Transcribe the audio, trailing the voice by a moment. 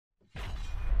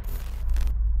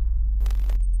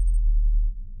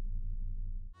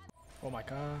Oh my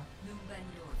god.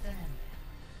 눈반이로 떠납니다.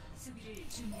 수비를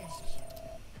준비하십시오.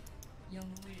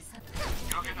 영웅을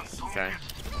Okay.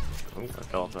 Ooh, I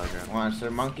fell off that ground. Watch, their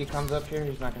monkey comes up here,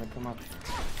 he's not gonna come up.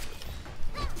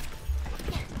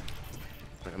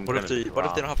 What if they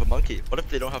don't have a monkey? What if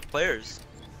they don't have players?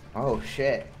 Oh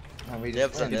shit. And we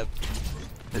just win.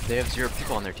 They have 0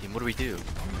 people on their team. What do we do?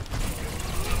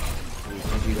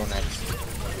 We go next.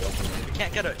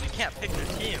 You can't pick their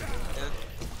team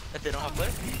if they don't have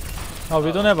players. Oh,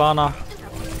 we don't have Ana.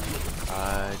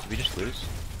 Did we just lose?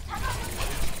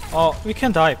 Oh, we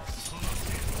can dive.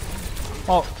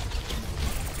 Oh.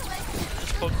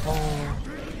 Just poke. Oh.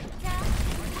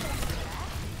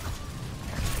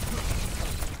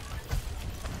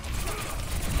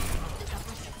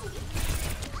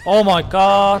 Oh my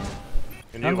god.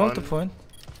 I'm going to point.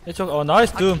 It's okay. Oh,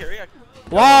 nice Doom.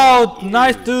 Wow,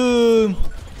 nice Doom.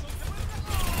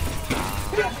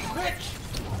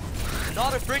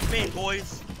 Not a brick main,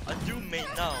 boys. A Doom main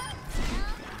now.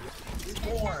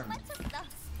 Reform.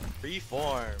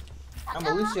 Reform. I'm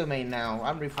a Lucio main now.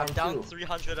 I'm reformed I'm down too.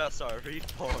 300 SR.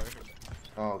 Reform.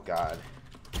 Oh god.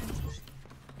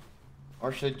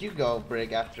 Or should you go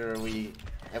Brig after we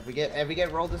if we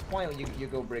get rolled this point, you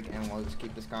go Brig and we'll just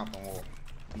keep this comp and we'll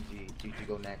GG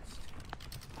go next.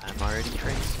 I'm already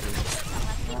traced.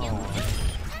 Oh.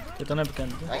 They don't have gun.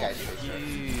 That guy's Tracer.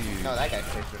 No, that guy's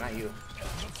Tracer, not you.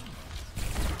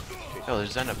 Oh,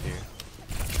 there's Zen up here.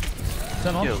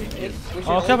 Zen on? Yo,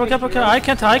 Oh, careful. I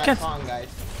can't. Song, guys.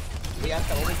 We have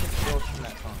to only get kills from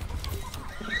that song.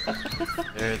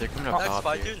 they're coming up Next top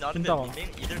fight, here. dude. Not a bit Down. main.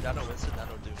 Either Nano Winston,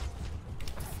 Nano Doom.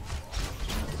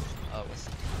 Oh,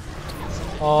 Winston.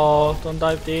 Oh, don't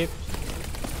dive deep.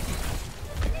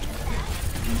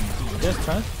 Yes,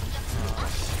 try.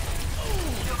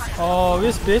 Oh,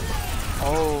 we split.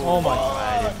 Oh my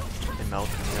god. They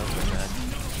melted me up with that.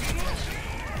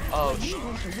 Oh, shit.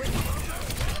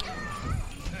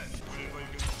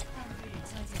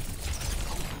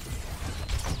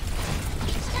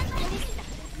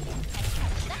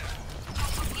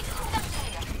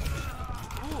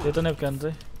 They don't have guns.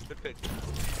 Good pick.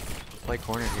 Play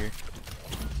corner here.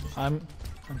 I'm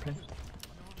playing.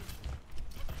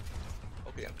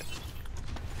 Okay, okay.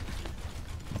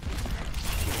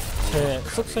 제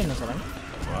숙소에 있는 사람?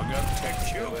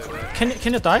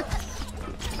 Can you dive?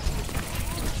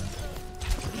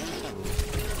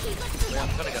 Wait, I'm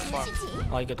gonna get farm.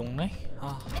 아 이게 녹네?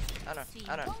 아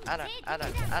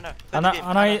Anna.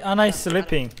 Anna is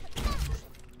sleeping.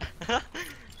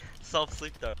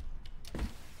 Self-sleep though.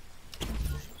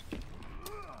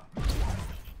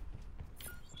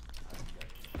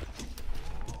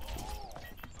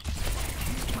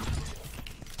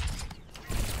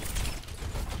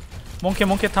 Monkey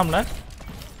time left.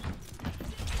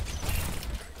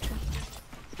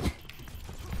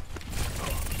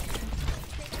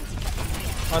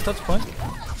 Touch point.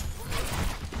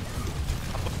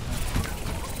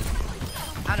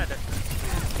 Anna there.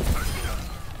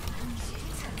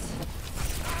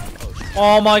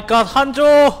 Oh my god,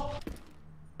 Hanjo!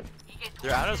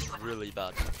 Their Anna's really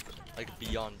bad. Like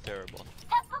beyond terrible.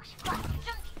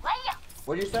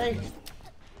 What do you say?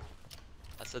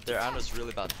 I said their Anna's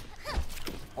really bad.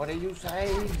 What do you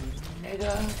say,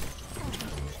 nigga?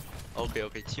 Okay,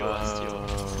 TOS.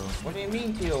 What do you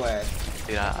mean TOS?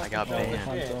 Dude, I got banned.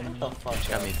 What the fuck? She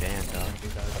got me banned, dog.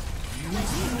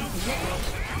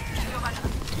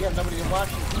 You have nobody to watch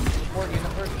you recording in the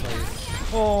first place.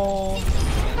 Oh.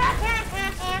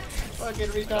 Fucking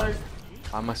retard.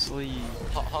 I'm asleep.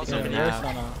 How's Yeah, it yes, now?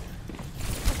 Anna.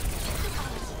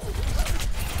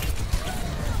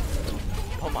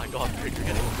 Oh my god, you're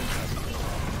getting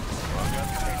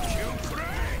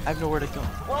I have nowhere to go.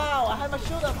 Wow, I had my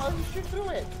shield up. How did you shoot through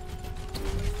it?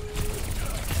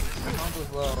 My comp was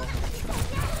low.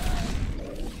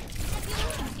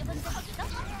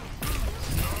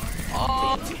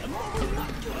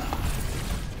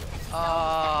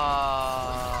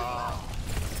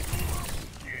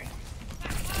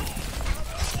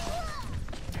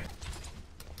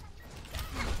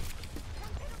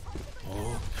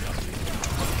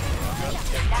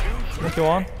 Monkey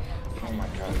one. Oh my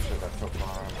god, this shit got so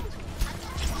far.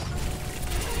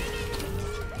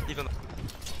 even.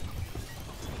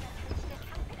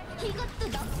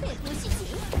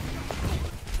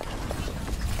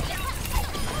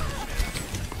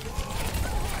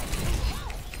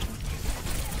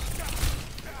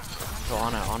 So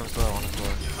Anna's low.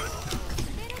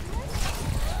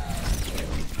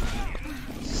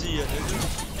 See ya, nigga.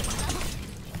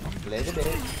 Little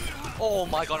bit. Oh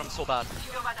my god, I'm so bad.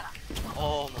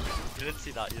 Oh my, you didn't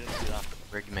see that.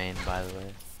 Rig main, by the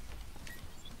way.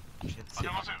 You didn't see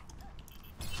that.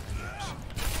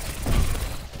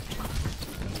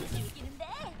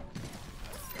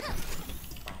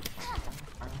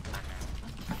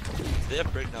 They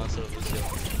have break now, so let's go.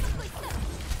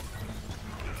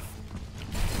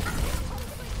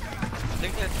 I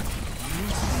think that.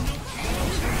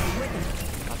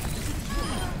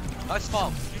 Nice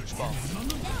bomb, huge bomb.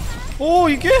 오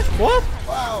이게? What?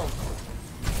 Wow!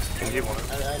 Can you one?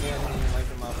 I didn't even like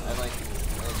them up. I like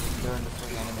during the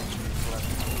swing animation.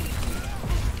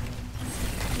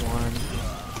 One.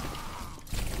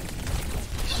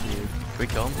 Shoot. Can we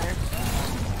kill him here?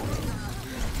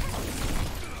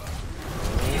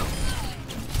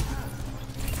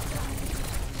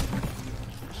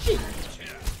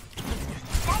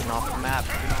 Get off the map.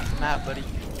 Get off the map, buddy.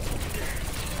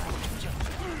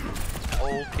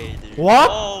 Okay, dude. What?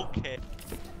 Okay.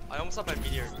 I almost have my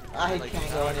meteor. I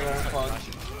can't go anywhere in fog.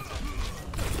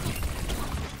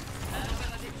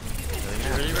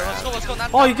 Really, bro? Let's go.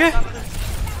 어 이게?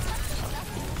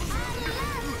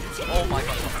 Oh my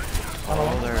god.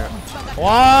 Oh, they're.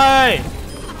 Why?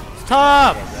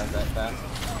 Stop! Grab that fast.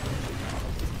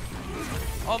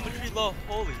 Oh, McCree low.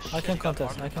 Holy shit. I can he got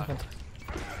contest. farmed I can back. contest.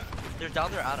 They're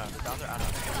down their Ana.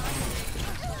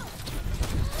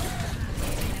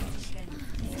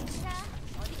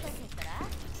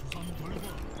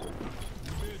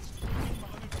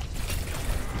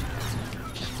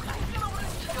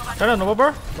 잘해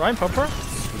노버버? 라인 펌퍼?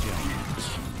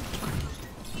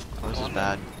 Oh, this is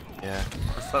bad. Yeah.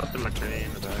 I slept in my tree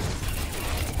in the back.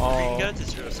 If we can get it to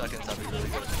 0 seconds, that'd be really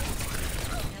good.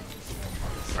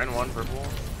 Ran one purple.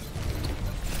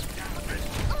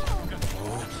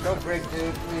 Go break,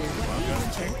 dude, please.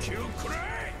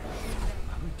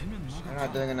 You're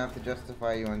not doing enough to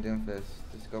justify you on Doomfist.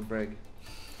 Just go break.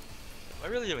 Am I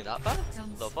really doing that bad?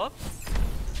 The fuck?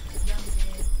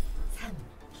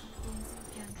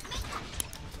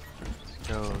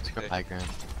 0대 3. Let's go high ground.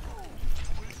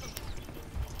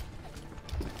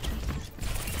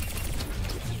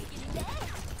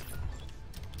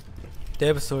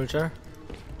 Dev soldier.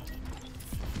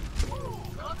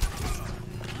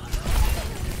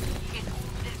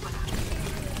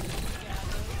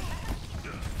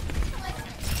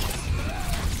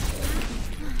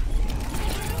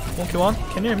 Monkey one,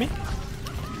 can you hear me?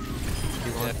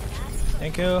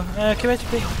 Thank you. Keep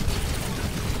HP.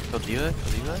 Go do it. Go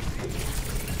do it.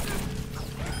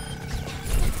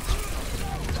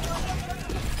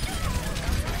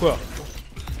 뭐야?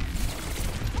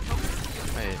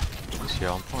 Wait. What's your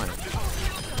on point?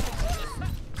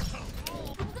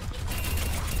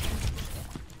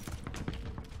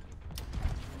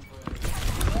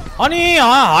 아니,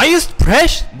 I used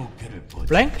fresh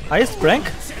blank. I used blank.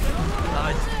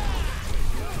 Nice.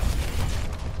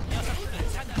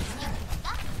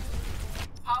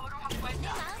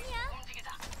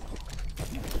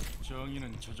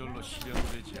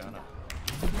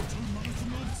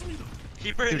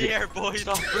 Keep her in the air, boys.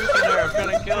 Stop booping her. I'm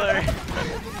gonna kill her.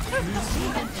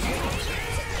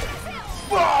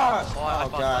 Oh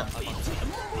god.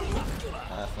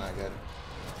 That's not good.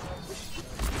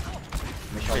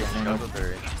 Straight cover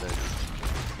her instead.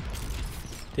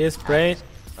 This braid.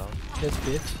 Oh. This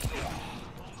bitch.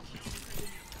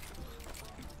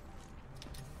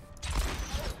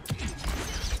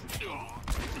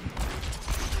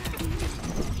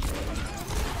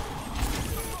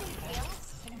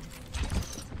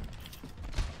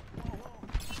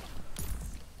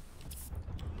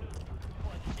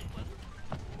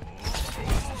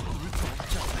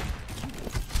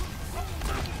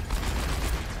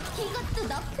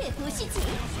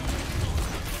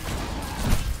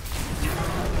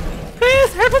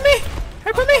 Please help me!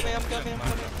 Help me! I'm coming.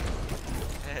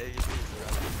 Hey, you see,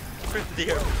 we're in the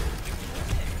air.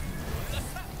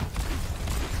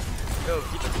 Go,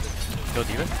 keep it. Go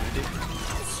do it.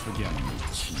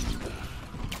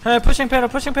 Hey, pushing pedal,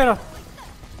 pushing pedal.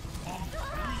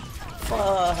 Fuck.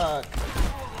 Oh,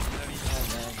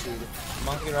 man, dude.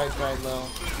 Monkey right side low.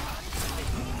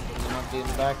 Monkey in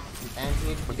the back.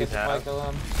 Anti, get the fight kill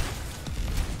him.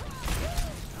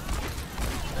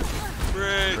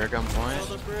 Break. Break on point.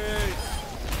 Another break.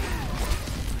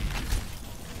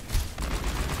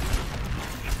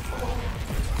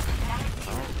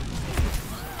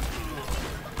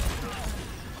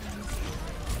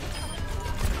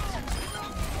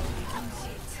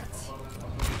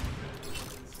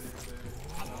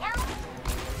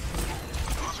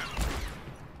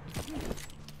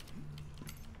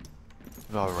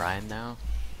 About Ryan now.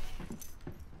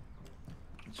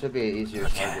 Should be easier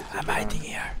target. I'm hiding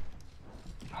here.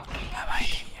 I'm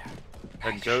hiding here.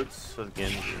 The goats with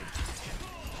Genji.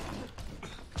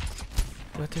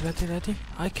 Ready.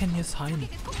 I can use Heine.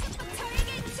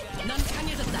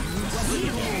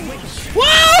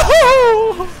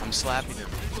 Woohoo! I'm slapping him.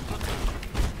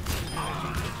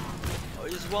 Oh,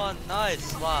 he's one. Nice.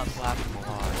 Slap. Slap him a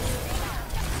lot.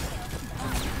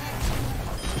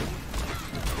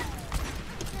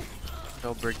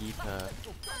 Go Brigitte.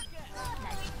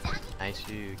 Nice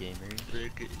you, gamer.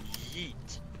 Big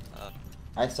yeet.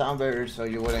 I sound better so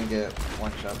you wouldn't get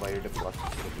one shot by your deflection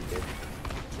if you did.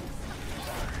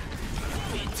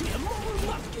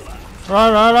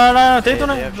 Right. They don't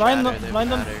have line shatter, they have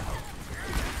them. shatter. I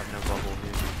have no bubble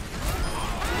here.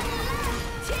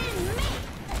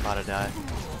 I'm about to die.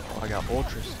 Oh, I got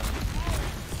ultra stun.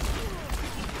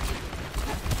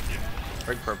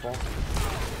 Big purple.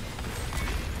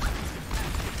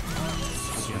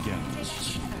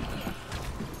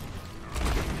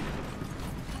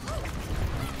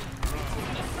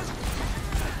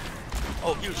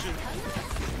 Oh, huge.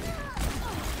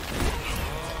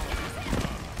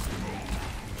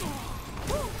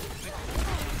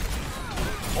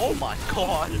 Oh my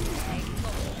god.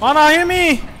 Ana, hear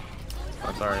me!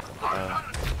 Oh, sorry.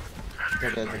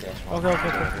 You're dead, you're dead. Okay.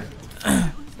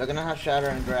 They're gonna have shatter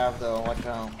and grab though, watch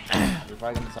out. You're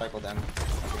probably gonna cycle them.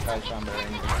 If I sound better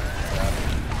and grab.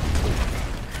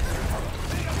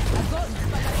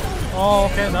 Oh,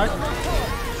 okay, nice.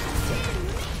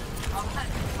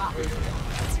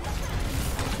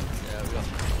 Yeah, we got.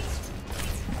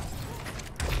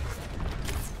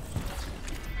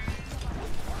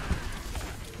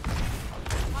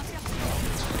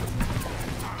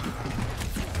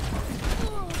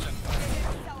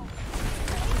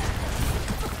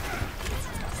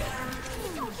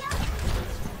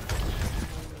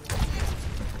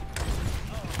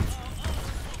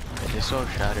 They still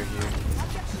have shatter here.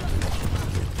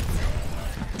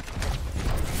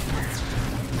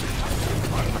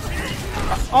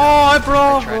 Oh, I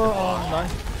broke. tried to Oh, block.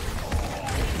 nice.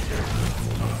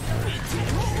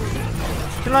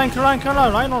 Kill line. Rhino.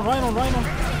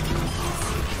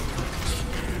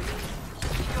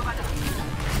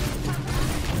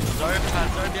 Sorry behind.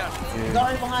 Dude,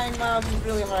 Sorry behind mouse, he's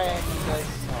really high end, guys.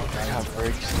 I got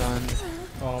break stun.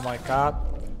 Oh my god.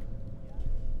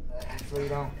 Actually, you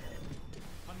don't.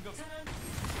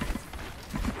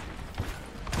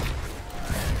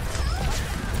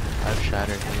 I have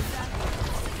shatter here.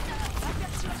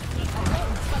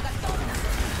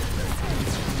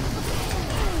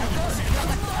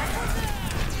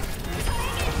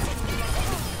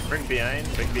 Bring behind.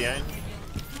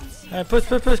 Hey, push,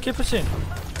 keep pushing.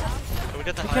 Oh, we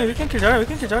got the We can kill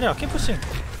Zarya, keep pushing.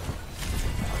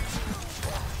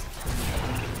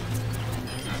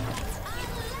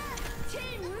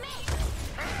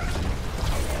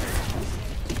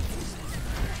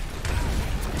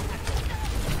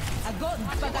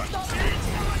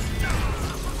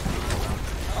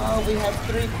 Oh, we have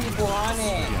 3 people on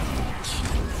it.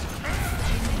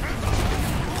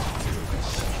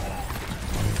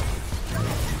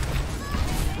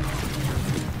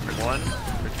 Bring one.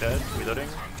 Bring dead. Reloading.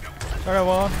 Zarya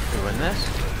one. We win this?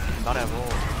 I'm about to have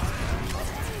ult.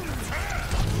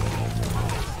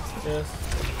 Yes.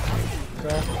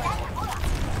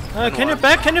 Okay. Can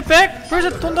you back? Where's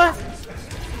it? Don't die.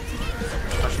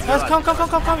 Guys, come.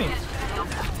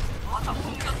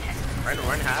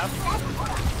 Run half.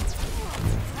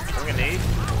 Bring a nade.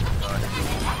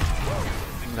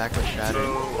 I'm back with shatter.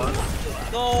 So one.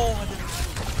 No.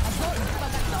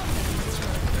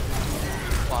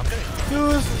 Well, I'm getting.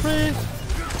 Use freeze.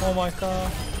 Oh my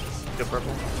god. Good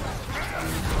purple.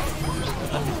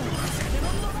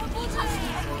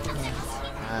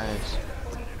 Nice.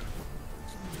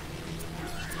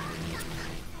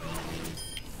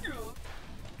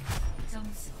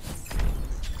 점수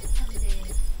 3대 3.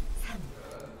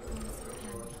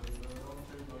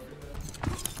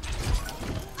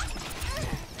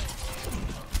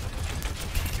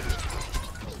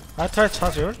 I try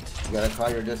charge ult. You gotta call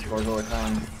your Discord all the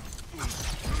time.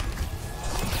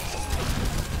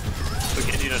 So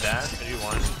can you do dash? Can you do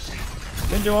one?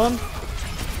 Genji one.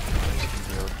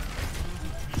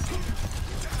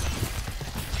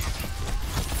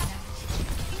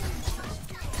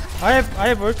 I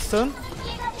have ult stun.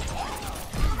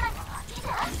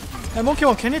 Hey, monkey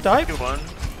one, can you dive? Do one.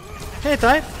 Can you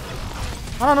dive?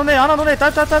 Ana no ne,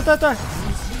 dive.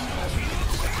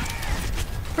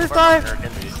 Please dive. Or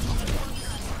Genji.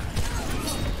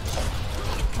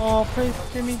 Oh, please,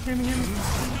 hear me.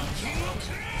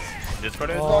 Discord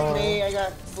is? Oh. Fuck me, I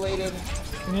got bladed.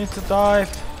 You need to dive.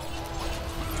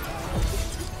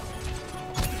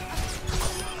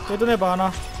 They don't have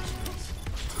Ana.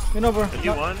 Win over. Can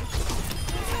you one?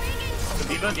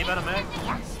 D.Va on mag.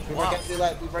 We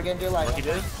forget to do life. Monkey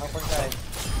did? Help our guys.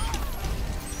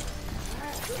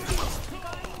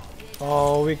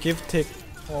 Oh, we give tick.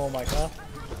 Oh my god.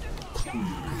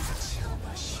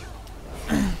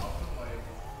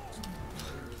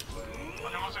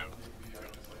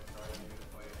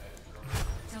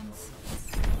 점수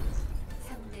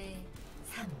 3대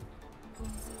 3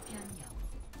 공수 변경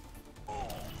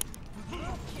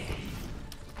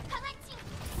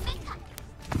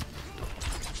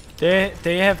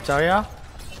They have Zarya.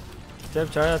 They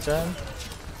have Zarya Jen.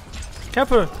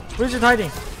 Careful! Bridge is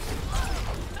hiding.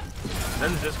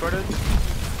 Then discorded.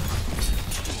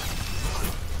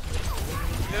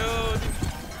 Dude,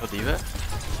 Oh, D.Va?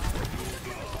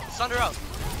 Thunder out.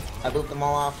 I booped them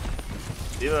all off.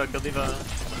 D.Va, kill D.Va.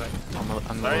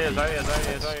 I'm Zarya, low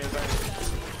Zarya.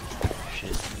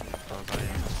 Shit. Oh,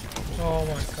 Zarya. Oh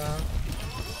my god.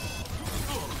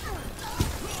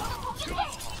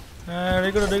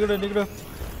 Rigoro.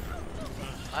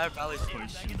 I have rallied for a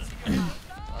second.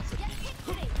 Lots of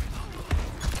people.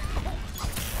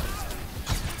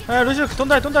 Hey, Lucio, don't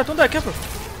die, careful.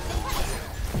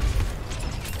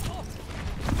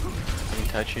 Let me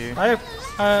touch you. I have,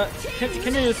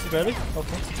 can you use rally?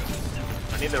 Okay.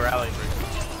 I need the rally first.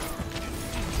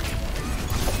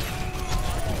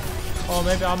 Oh,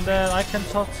 maybe I'm dead, I can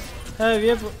touch. Hey, we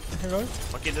have hero.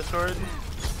 Monkey discord.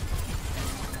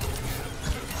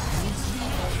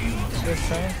 This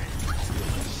train.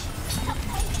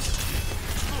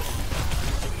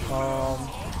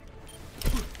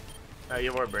 You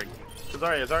have ward break.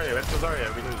 Zarya, let's go Zarya,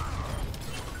 we lose.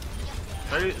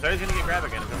 Zarya's gonna get grab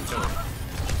again, don't kill her.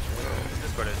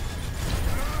 Discorded.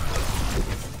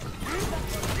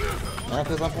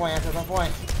 Answer's on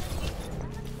point.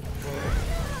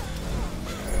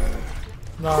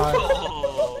 Nice.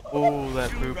 Oh,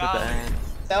 that poop at the end.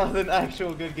 That was an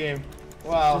actual good game.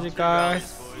 Wow. GG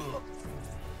guys.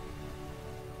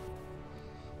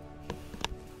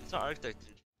 It's not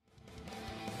architected.